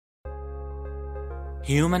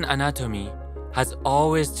Human anatomy has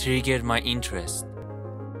always triggered my interest.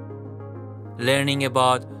 Learning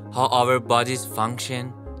about how our bodies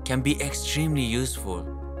function can be extremely useful.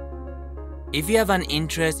 If you have an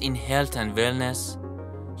interest in health and wellness,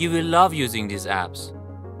 you will love using these apps.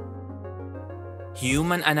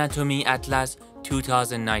 Human Anatomy Atlas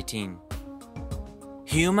 2019.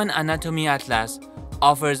 Human Anatomy Atlas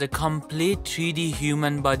offers a complete 3D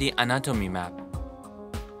human body anatomy map.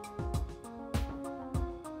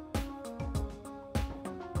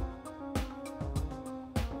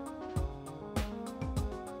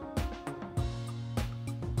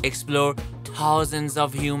 Explore thousands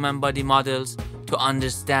of human body models to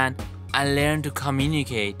understand and learn to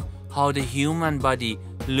communicate how the human body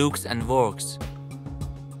looks and works.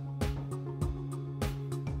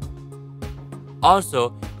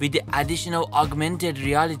 Also, with the addition of augmented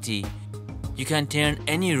reality, you can turn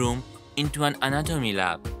any room into an anatomy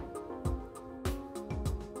lab.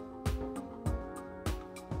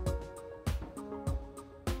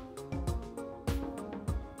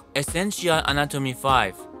 Essential Anatomy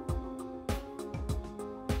 5.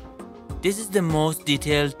 This is the most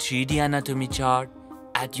detailed 3D anatomy chart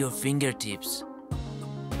at your fingertips.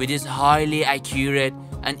 With its highly accurate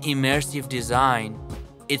and immersive design,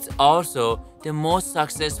 it's also the most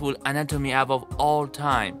successful anatomy app of all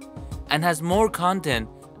time and has more content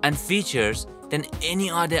and features than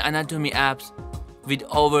any other anatomy apps with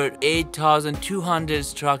over 8,200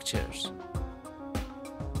 structures.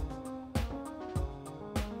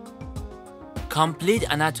 Complete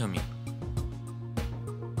Anatomy.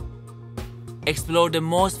 Explore the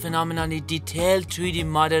most phenomenally detailed 3D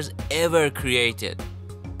models ever created.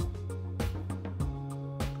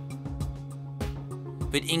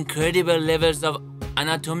 With incredible levels of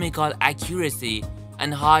anatomical accuracy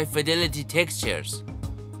and high fidelity textures.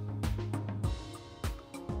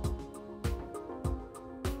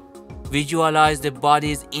 Visualize the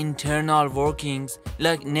body's internal workings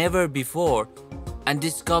like never before and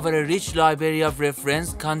discover a rich library of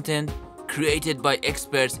reference content created by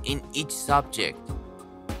experts in each subject.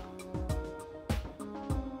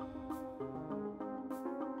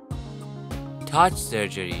 Touch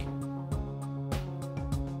surgery.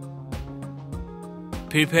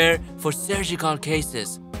 Prepare for surgical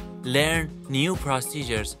cases, learn new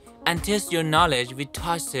procedures, and test your knowledge with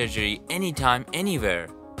touch surgery anytime, anywhere.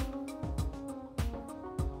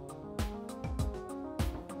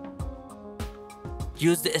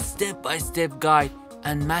 Use the step-by-step guide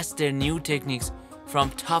and master new techniques from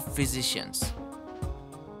top physicians.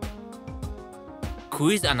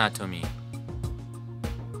 Quiz Anatomy.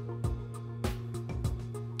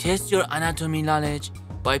 Test your anatomy knowledge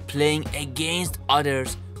by playing against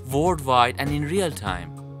others worldwide and in real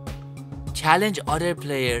time. Challenge other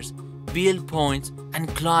players, build points, and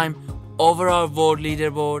climb overall world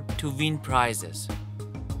leaderboard to win prizes.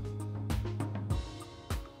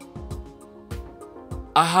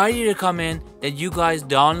 I highly recommend that you guys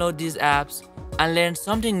download these apps and learn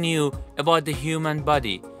something new about the human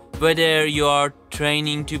body, whether you are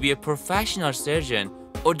training to be a professional surgeon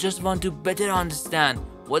or just want to better understand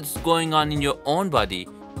what's going on in your own body.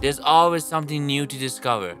 There's always something new to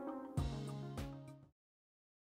discover.